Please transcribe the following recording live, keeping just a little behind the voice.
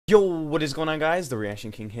Yo, what is going on, guys? The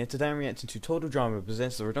Reaction King here. Today I'm reacting to Total Drama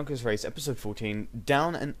presents the Ridonculous Race episode 14,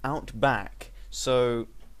 Down and Outback. So,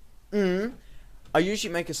 I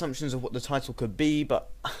usually make assumptions of what the title could be,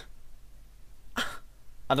 but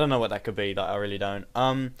I don't know what that could be. Like, I really don't.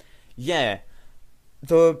 Yeah,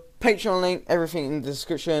 the Patreon link, everything in the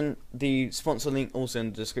description. The sponsor link also in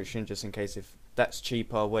the description, just in case if that's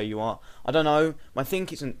cheaper where you are. I don't know. My thing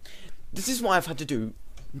isn't. This is why I've had to do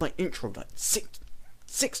my intro like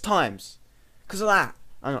six times because of that.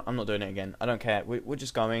 I'm not doing it again. I don't care. We're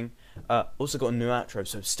just going. Also got a new outro,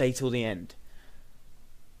 so stay till the end.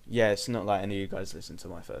 Yeah, it's not like any of you guys listen to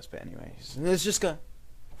my first bit anyways. Let's just go.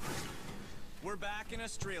 We're back in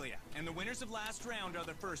Australia, and the winners of last round are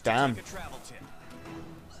the first to take a travel tip.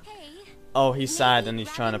 Hey, oh, he's sad and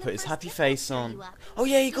he's trying to put his happy face on. Oh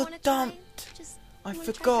yeah, he got dumped. I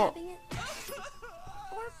forgot.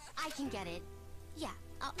 Or I can get it. Yeah,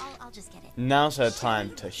 I'll just get it. Now's her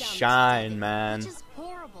time to shine, man.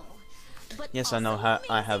 Yes, I know how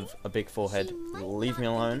I have a big forehead. Leave me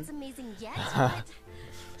alone.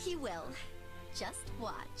 He will. Just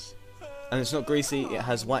watch. And it's not greasy, it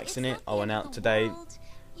has wax in it. I went out today.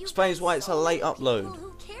 Explains why it's a late upload.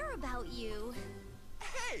 Who care about you?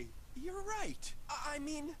 Hey, you're right. I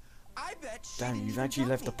mean, I bet she Damn, didn't you've even actually dump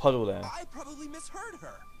left me. a puddle there. I probably misheard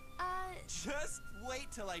her. Just wait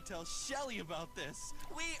till I tell Shelly about this.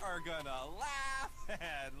 We are gonna laugh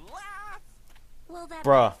and laugh. Well, that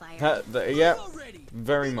Bruh, yeah,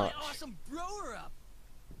 very much. Awesome bro up.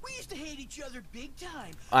 We used to hate each other big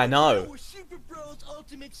time. I know. We're Super Bros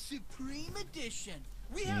Ultimate Supreme Edition.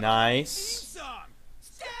 We have Nice. a theme song.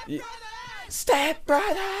 Step Ye- Brothers! Step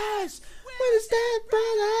Brothers! We're the Step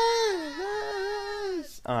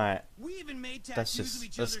Brothers! Alright, We even made that's tattoos of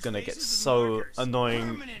each that's other's gonna get faces as so markers. annoying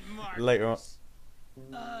Permanent markers. later on.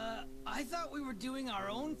 I thought we were doing our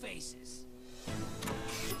own faces.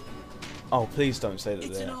 Oh, please don't say that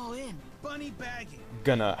It's an they're all-in bunny bagging.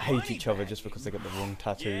 gonna hate each other just because they got the wrong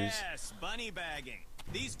tattoos. Yes, bunny bagging.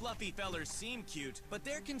 These fluffy fellers seem cute, but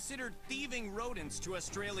they're considered thieving rodents to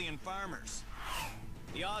Australian farmers.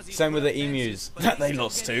 The Aussies Same with put the up emus fences, but that they still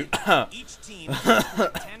lost get to. in. Each team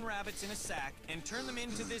put 10 rabbits in a sack and turn them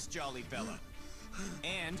into this jolly fella.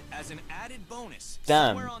 And as an added bonus, Damn,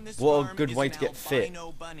 somewhere on this what a farm good is way an to get fit.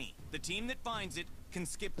 albino bunny. The team that finds it can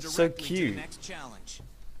skip That's directly so to cute. the next challenge.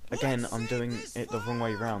 Again, I'm doing it the wrong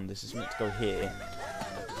way round. This is meant to go here.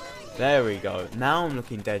 There we go. Now I'm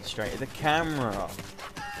looking dead straight at the camera.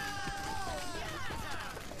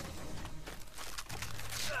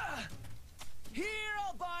 Here,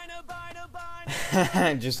 albino,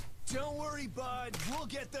 Just, Don't worry, bud. We'll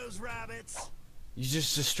get those rabbits. you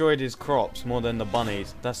just destroyed his crops more than the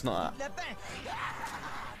bunnies. That's not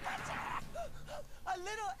A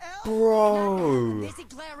little elf. Bro. Busy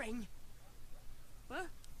glaring. Huh?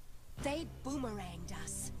 They boomeranged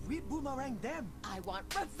us. We boomerang them. I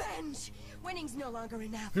want revenge. Winning's no longer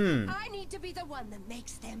enough. I need to be the one that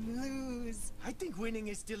makes them lose. I think winning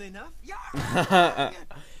is still enough.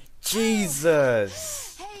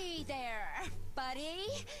 Jesus. Hey there, buddy.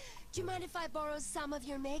 Do you mind if I borrow some of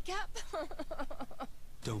your makeup?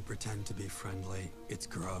 Don't pretend to be friendly. It's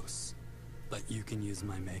gross. But you can use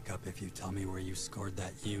my makeup if you tell me where you scored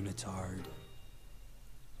that unitard.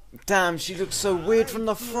 Damn, she looks so weird from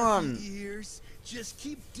the front. Ears, just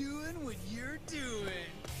keep doing what you're doing.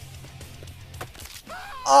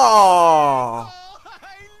 Oh.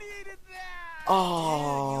 I needed that.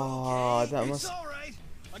 Oh, that It's must. all right.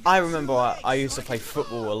 I remember I used to play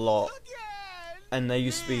football a lot, and there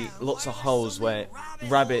used to be lots of holes where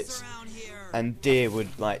rabbits and deer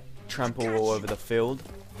would like trample all over the field.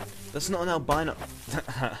 That's not an albino.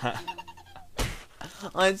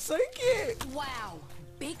 Oh, it's so cute. Wow,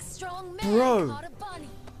 big strong man Bro. caught a bunny.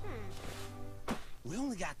 We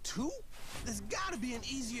only got two? There's gotta be an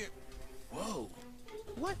easier... Whoa.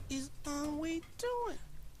 What is we doing?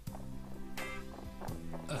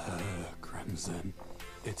 Crimson.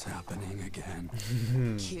 It's happening again.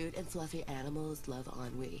 Cute and fluffy animals love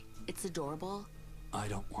ennui. It's adorable. I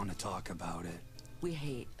don't want to talk about it. We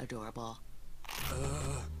hate adorable.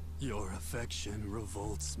 Your affection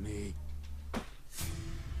revolts me.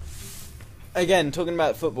 Again, talking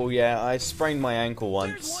about football, yeah, I sprained my ankle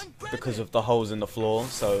once because of the holes in the floor.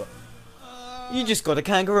 So you just got a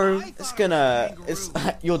kangaroo. It's gonna.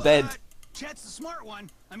 You're dead. Chet's the smart one.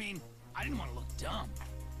 I mean, I didn't want to look dumb.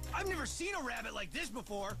 I've never seen a rabbit like this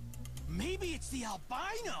before. Maybe it's the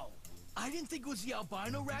albino. I didn't think it was the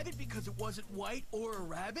albino rabbit because it wasn't white or a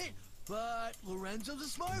rabbit. But Lorenzo's a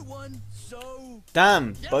smart one, so...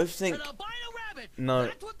 Damn, Yep, both think. an albino rabbit. No.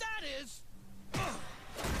 That's what that is.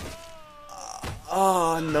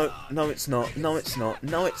 Oh, no, no it's not, no it's not,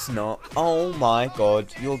 no it's not. Oh my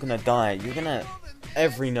god, you're gonna die. You're gonna...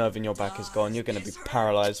 Every nerve in your back is gone. You're gonna be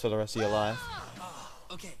paralyzed for the rest of your life.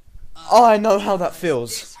 Okay. Oh, I know how that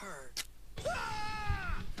feels. This hurt.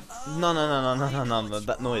 No, no, no, no, no, no, no,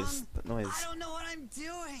 that noise, that noise. I don't know what I'm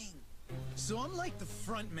doing. So I'm like the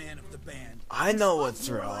front man of the band. I know what's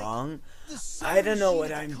wrong. I don't know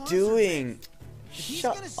what I'm doing.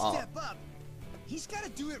 Shut gonna up. step up. He's gotta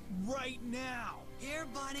do it right now. Here,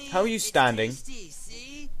 buddy. How are you standing? It's tasty,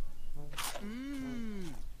 see?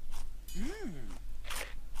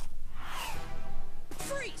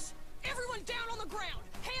 Freeze! Everyone down on the ground!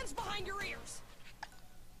 Hands behind your ears!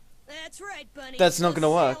 That's right, Bunny. That's not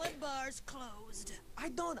gonna work. Salad bar's closed. I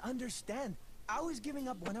don't understand. I was giving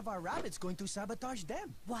up one of our rabbits going to sabotage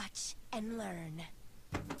them. Watch and learn.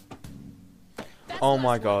 Oh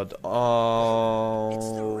my god.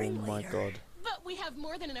 Oh my god. But we have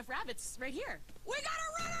more than enough rabbits right here. We got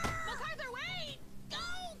a runner! MacArthur, wait! Go!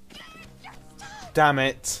 Damn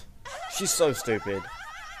it. She's so stupid.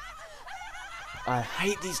 I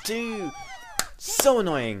hate these two. So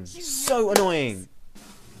annoying. So annoying.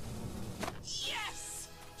 Yes!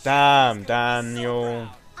 Damn, Daniel.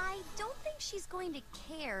 I don't think she's going to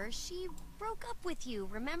care. She broke up with you,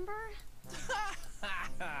 remember?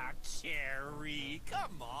 Cherry,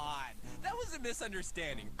 come on. That was a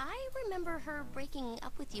misunderstanding. I remember her breaking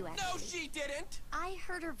up with you, actually. No, she didn't. I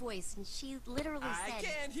heard her voice, and she literally I said...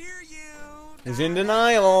 can't hear you. He's in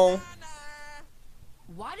denial.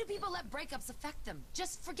 Why do people let breakups affect them?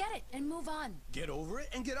 Just forget it and move on. Get over it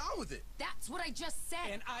and get on with it. That's what I just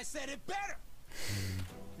said. And I said it better.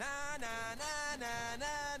 Na na na na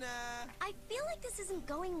na na. I feel like this isn't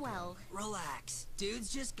going well. Relax. Dude's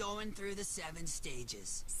just going through the 7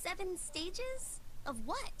 stages. 7 stages? Of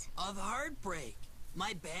what? Of heartbreak.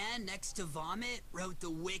 My band, Next to Vomit, wrote the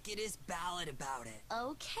wickedest ballad about it.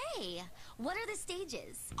 Okay. What are the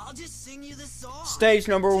stages? I'll just sing you the song. Stage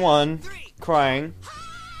number 1. Crying.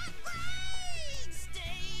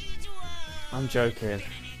 Stage 1. I'm joking.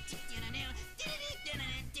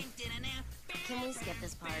 Can we skip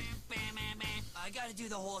this part? I gotta do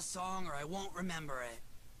the whole song or I won't remember it.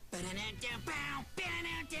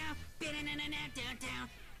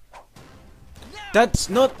 That's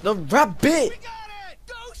not the rabbit. We got it!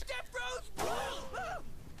 Go, Step Bros!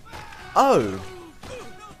 Oh.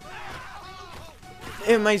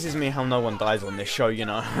 It amazes me how no one dies on this show, you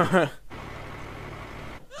know.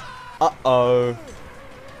 Uh-oh.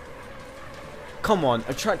 Come on,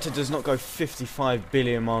 a tractor does not go 55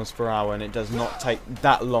 billion miles per hour and it does not take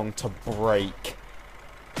that long to brake.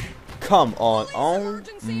 Come on. Oh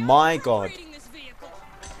my god.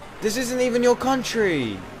 This isn't even your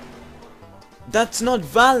country. That's not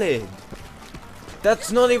valid.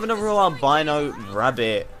 That's not even a real albino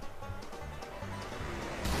rabbit.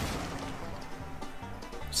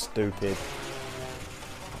 Stupid.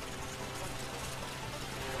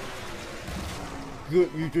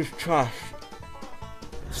 You just trashed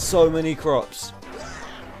so many crops.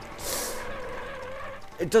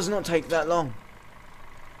 It does not take that long.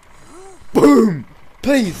 Boom!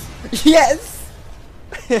 Please! Yes!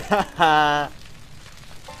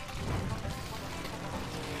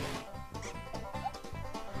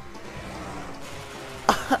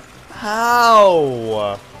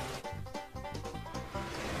 How?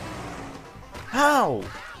 How?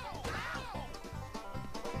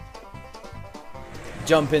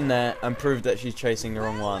 Jump in there and prove that she's chasing the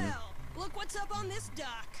wrong one. Look what's up on this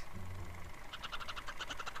dock.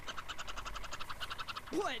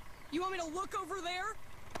 What? You want me to look over there?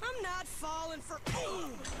 I'm not falling for...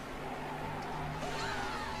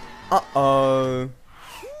 Uh-oh.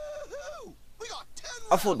 We got 10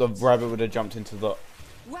 I thought the rabbit would have jumped into the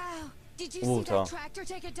Wow, did you water. see that tractor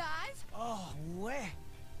take a dive? Oh, where?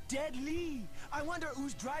 Deadly. I wonder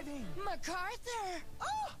who's driving. MacArthur!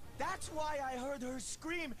 Oh, that's why I heard her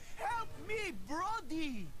scream, "Help me,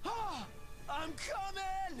 Brody!" Oh, I'm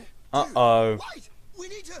coming. Uh-oh. Wait, we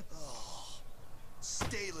need to...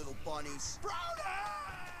 Stay, little bunnies. Brody!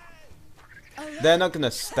 They're not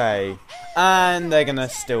gonna stay. And they're gonna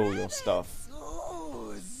steal your stuff.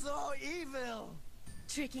 Oh, so evil.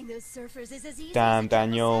 Tricking those surfers is as easy Damn, as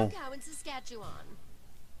Daniel. cow in Saskatchewan.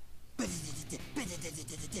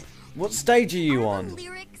 What stage are you Are the on?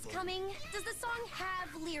 lyrics coming? Does the song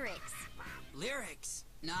have lyrics? Lyrics?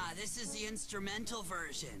 Nah, this is the instrumental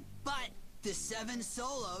version. But the 7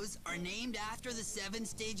 solos are named after the 7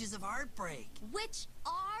 stages of heartbreak. Which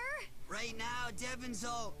are? Right now, Devin's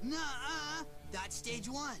all, nuh-uh. That's stage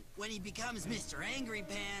 1. When he becomes Mr. Angry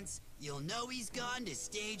Pants, you'll know he's gone to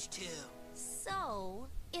stage 2. So,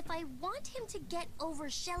 if I want him to get over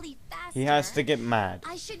Shelly faster, He has to get mad.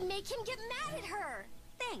 I should make him get mad at her.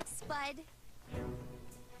 Thanks, bud.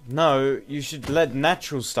 No, you should let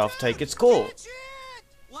natural stuff take its course.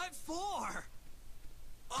 What for?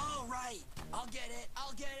 Oh, right. I'll get it.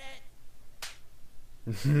 I'll get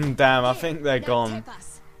it. Damn, I think they're gone.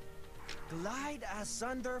 Glide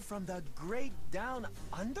asunder from the great down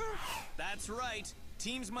under? That's right.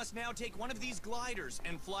 Teams must now take one of these gliders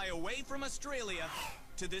and fly away from Australia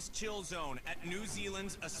to this chill zone at New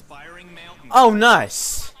Zealand's aspiring mountains. Oh,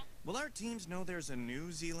 nice. Will our teams know there's a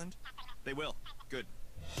New Zealand? They will. Good.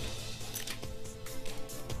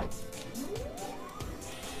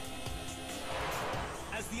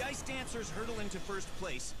 As the ice dancers hurtle into first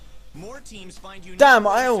place, more teams find unique Damn,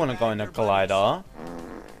 ways I to want to go bag in a their buddies. glider.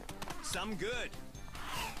 Some good.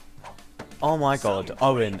 Oh my god,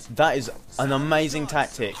 Owen, that is an amazing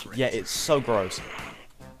tactic, yet it's so gross.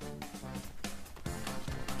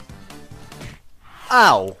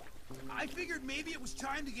 Ow! I figured maybe it was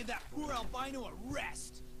time to give that poor albino a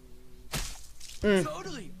rest. Mm.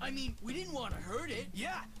 Totally. I mean, we didn't want to hurt it.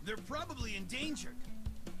 Yeah, they're probably endangered.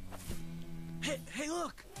 Hey,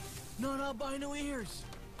 look! Non-albino ears.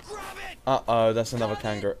 Grab it! Uh-oh, that's another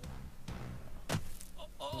kangaroo.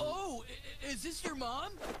 Oh, is this your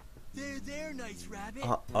mom? There, nice rabbit.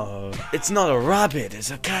 Uh-oh. It's not a rabbit, it's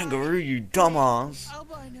a kangaroo, you dumbass.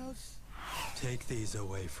 Albinos. Take these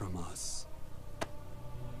away from us.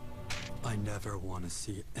 I never want to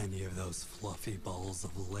see any of those fluffy balls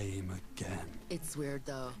of lame again. It's weird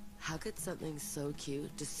though. How could something so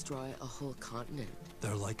cute destroy a whole continent?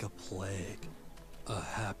 They're like a plague. A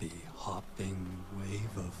happy, hopping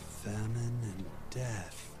wave of famine and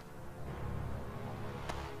death.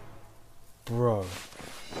 Bro.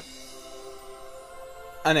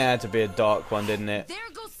 And it had to be a dark one, didn't it? There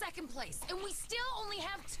goes second place, and we still only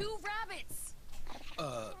have 2 rabbits.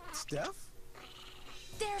 Steph?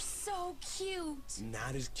 They're so cute.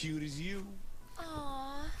 Not as cute as you.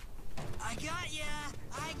 Aww. I got ya!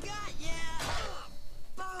 I got ya!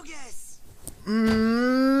 Bogus!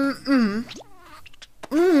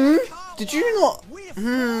 Did you not?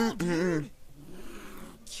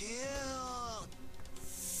 Kill!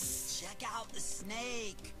 Check out the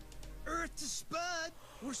snake. Earth to Spud.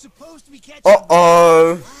 We're supposed to be catching.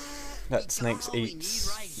 Uh-oh. What? That We snakes got all we need eats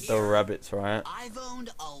right the here. rabbits, right? I've owned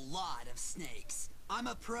a lot of snakes. I'm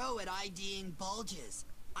a pro at IDing bulges.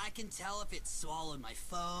 I can tell if it's swallowed my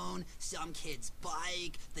phone, some kid's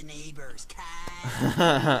bike, the neighbor's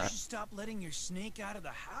cat. You should stop letting your snake out of the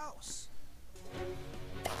house.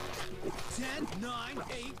 10, 9,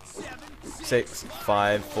 8, 7, 6,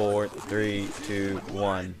 5, 4, 3, 2,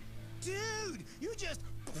 1. Dude, you just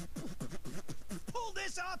pulled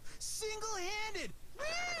this off single-handed.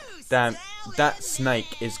 Damn, that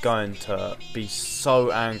snake is going to be so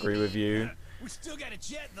angry with you. We still got a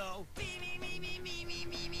jet though.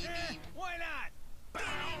 Why not?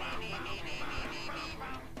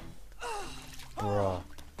 Bruh.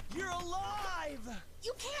 You're alive.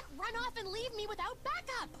 You can't run off and leave me without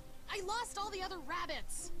backup. I lost all the other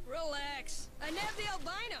rabbits. Relax. I nabbed the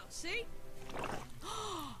albino, see?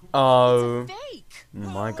 Oh Fake.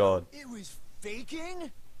 my god. It was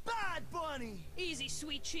faking? Bad bunny. Easy,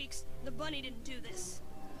 sweet cheeks. The bunny didn't do this.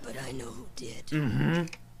 But I know who did. Mm-hmm.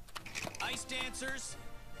 Ice dancers,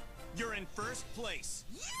 you're in first place.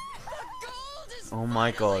 Gold is Oh my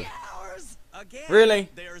god. ours. Again, Really?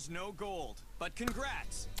 There's no gold, but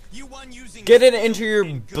congrats. You won using Get it skill into your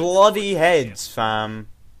and good bloody sportsmanship. heads, fam.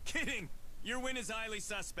 Kidding. Your win is highly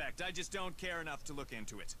suspect. I just don't care enough to look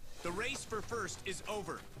into it. The race for first is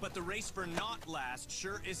over, but the race for not last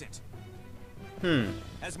sure isn't.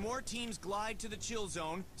 As more teams glide to the chill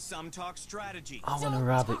zone, some talk strategy. I want a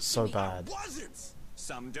rabbit so bad. Wasn't.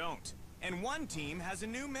 Some don't. And one team has a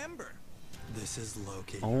new member. This is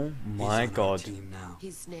Loki. Oh He's my on our god. team now.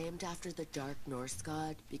 He's named after the Dark Norse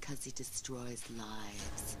god because he destroys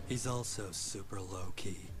lives. He's also super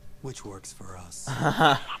low-key, which works for us.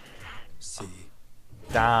 See?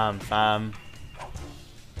 Damn, fam.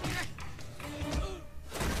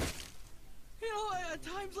 You know, at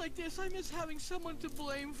times like this, I miss having someone to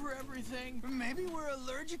blame for everything. Maybe we're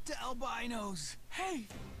allergic to albinos. Hey,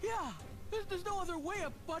 yeah, there's no other way a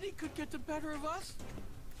buddy could get the better of us.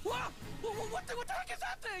 Wow! What the heck is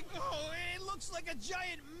that thing? Oh, it looks like a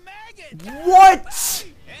giant maggot. What?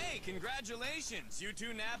 Hey, congratulations. You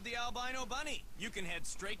two nabbed the albino bunny. You can head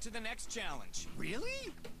straight to the next challenge.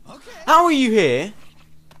 Really? Okay. How are you here?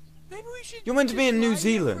 Maybe we should. You're meant to be in New just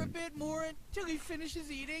lie here for a Zealand. bit more until he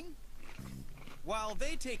finishes eating. While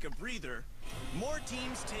they take a breather, more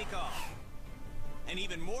teams take off. and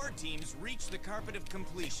even more teams reach the carpet of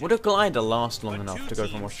completion. Would a glider last long But enough two to go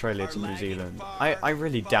from teams Australia are to New lagging Zealand? far, I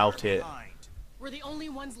really far doubt it. behind. We're the only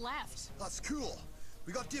ones left. That's cool.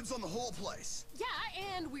 We got dibs on the whole place. Yeah,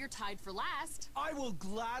 and we're tied for last. I will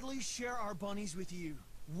gladly share our bunnies with you,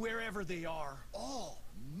 wherever they are. Oh,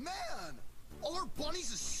 man! All our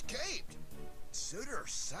bunnies escaped. So did our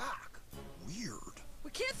sack. Weird. We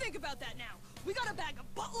can't think about that now. We gotta bag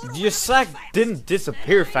a buttload of Your rabbits sack fast. didn't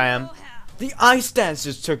disappear, And I fam. know how. The ice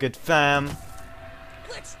dancers took it, fam.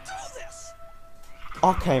 Let's do this.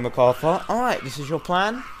 Okay, MacArthur. Alright, this is your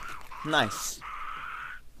plan? Nice.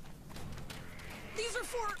 These are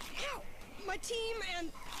for my team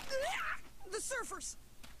and the surfers.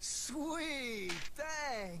 Sweet,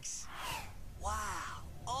 thanks. Wow,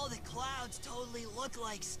 all the clouds totally look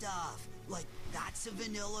like stuff. Like, that's a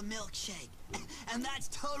vanilla milkshake. And that's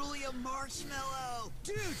totally a marshmallow.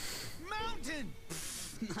 Dude, mountain!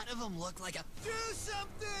 None of them look like a... Do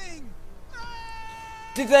something!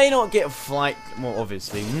 Did they not get flight? Well,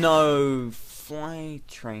 obviously. No flight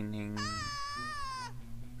training.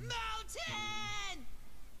 Mountain!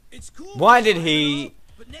 It's cool. Why did he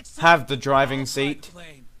but next time, have the driving I'll fly the seat?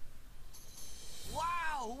 plane.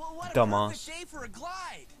 Wow, well, what a Dumbass. perfect day for a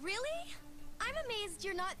glide. Really? I'm amazed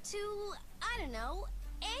you're not too, I don't know,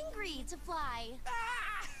 angry to fly.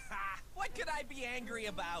 What could I be angry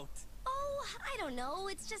about? Oh, I don't know.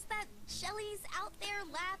 It's just that Shelly's out there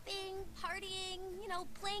laughing, partying, you know,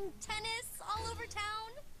 playing tennis all over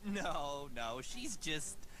town. No, she's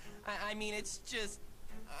just... I mean, it's just...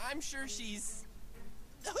 I'm sure she's...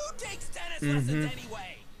 Who takes tennis lessons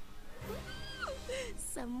anyway?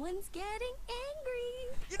 Someone's getting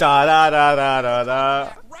angry. Da da da da da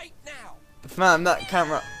da. Right now. Fam, that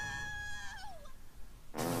camera.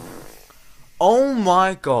 Oh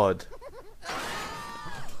my god.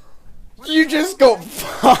 You just got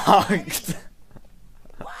fucked.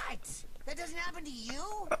 What? That doesn't happen to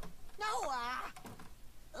you? Noah!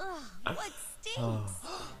 Ugh, what stinks?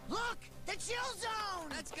 Look! The chill zone!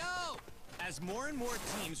 Let's go! As more and more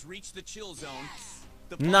teams reach the chill zone,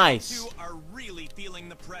 the Nice. two are really feeling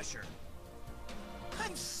the pressure.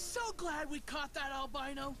 I'm so glad we caught that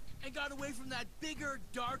albino and got away from that bigger,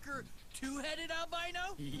 darker, two-headed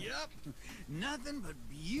albino. Yep. Nothing but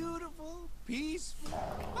beautiful, peaceful.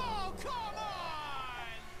 Oh, come on!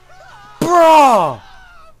 Bruh!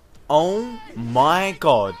 Oh my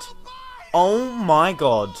god. Oh my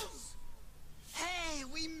god. Hey,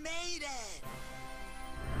 we made it!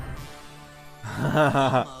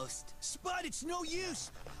 Almost. Spud, it's no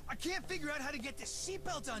use. I can't figure out how to get this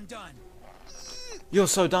seatbelt undone. You're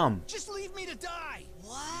so dumb. Just leave me to die.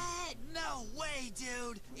 What? No way,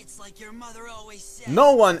 dude. It's like your mother always said.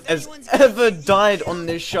 No one If has anyone's gonna ever get you died killed, on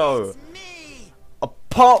this show. it's me.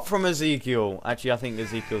 Apart from Ezekiel. Actually, I think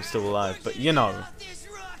Ezekiel's still alive, but you know. Off this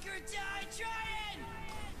rock or die trying.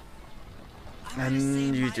 I'm gonna And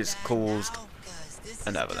save you my just bag caused now, 'cause this an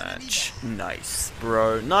is gonna be avalanche. bad. Nice,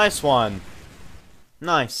 bro. Nice one.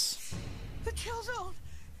 Nice. The kill zone.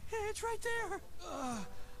 It's right there.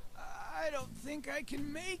 I don't think I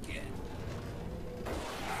can make it.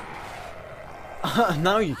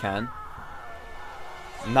 Now you can.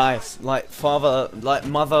 Nice. Like father, like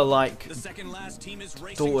mother, like The second last team is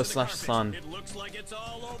racing daughter to the slash carpet. son. It looks like it's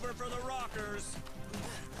all over for the Rockers.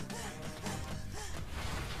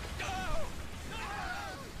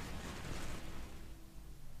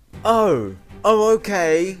 Oh. Oh,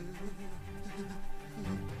 okay.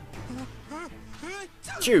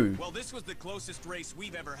 Chew. Well, this was the closest race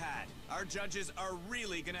we've ever had. Our judges are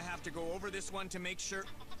really gonna have to go over this one to make sure...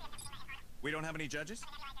 We don't have any judges?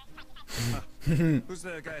 Who's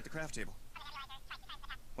the guy at the craft table?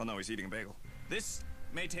 Well, no, he's eating a bagel. This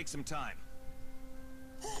may take some time.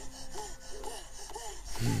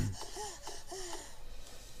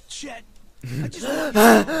 Chet, I just want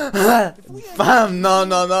you to Fam, no,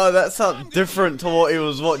 that sounds different to what he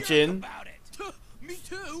was watching. about it. Me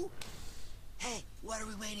too. Hey, what are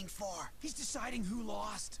we waiting for? He's deciding who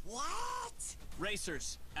lost. What?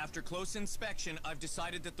 Racers, after close inspection, I've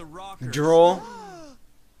decided that the Rockers... Draw.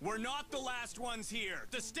 We're not the last ones here.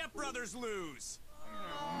 The Step Brothers lose.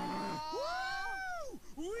 Woo!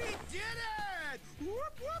 We did it! Whoop,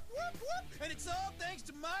 whoop, whoop, whoop! And it's all thanks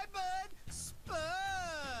to my bud, Spud!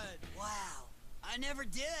 Wow. I never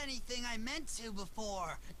did anything I meant to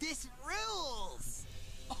before. This rules!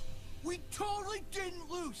 Oh, we totally didn't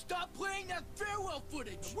lose! Stop playing that farewell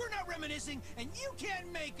footage! We're not reminiscing, and you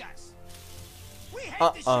can't make us! We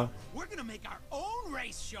hate this show! We're gonna make our own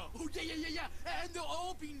race show! Oh, yeah! And they'll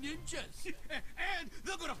all be ninjas! And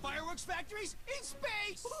they'll go to fireworks factories in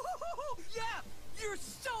space! Yeah! You're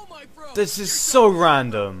so my bro! This is so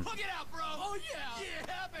random. Hug it out, bro! Oh, yeah!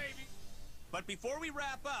 But before we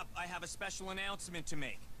wrap up, I have a special announcement to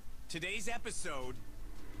make. Today's episode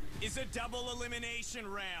is a double elimination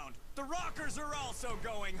round. The Rockers are also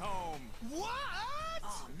going home. What?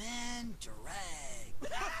 Oh man,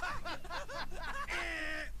 drag.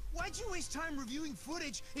 Why'd you waste time reviewing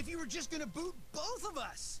footage if you were just gonna boot both of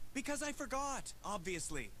us? Because I forgot,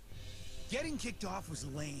 obviously. Getting kicked off was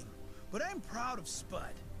lame, but I'm proud of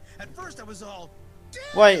Spud. At first I was all,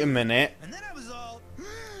 damn! Wait a minute. And then I was all,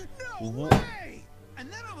 no What? way!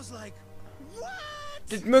 And then I was like, what?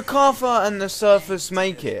 Did MacArthur and the Surfers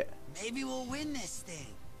make it? Maybe we'll win this thing.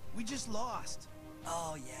 We just lost.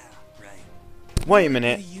 Oh yeah, right. Wait a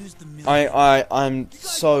minute. I'm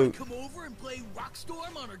so... Come over and play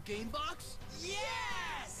Rockstorm on our game box?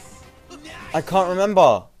 Yes! I can't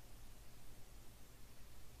remember.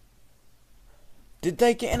 Did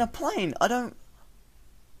they get in a plane? I don't...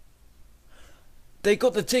 They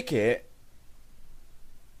got the ticket.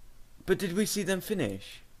 But did we see them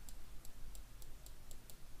finish?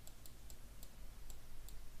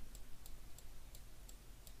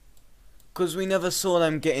 Because we never saw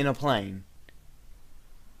them get in a plane.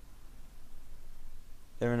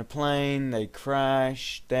 They're in a plane, they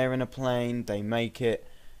crash, they're in a plane, they make it.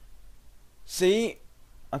 See?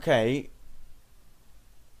 Okay.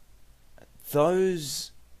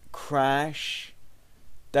 Those crash,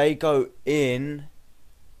 they go in.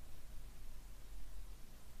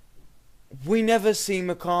 We never see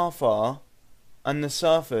MacArthur and the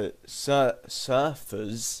surfers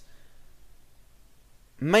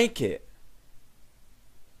make it.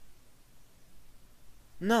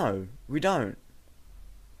 No, we don't.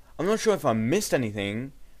 I'm not sure if I missed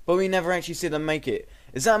anything, but we never actually see them make it.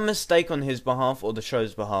 Is that a mistake on his behalf or the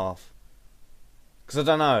show's behalf? Because I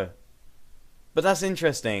don't know. But that's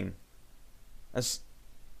interesting. That's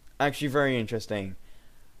actually very interesting.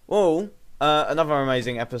 Well, another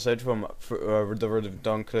amazing episode from the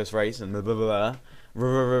Ridonculous race and blah blah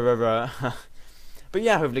blah. But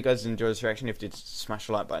yeah, hopefully you guys enjoyed this reaction. If you did, smash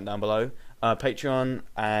the like button down below. Patreon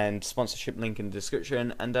and sponsorship link in the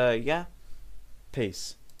description. And yeah,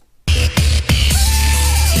 peace.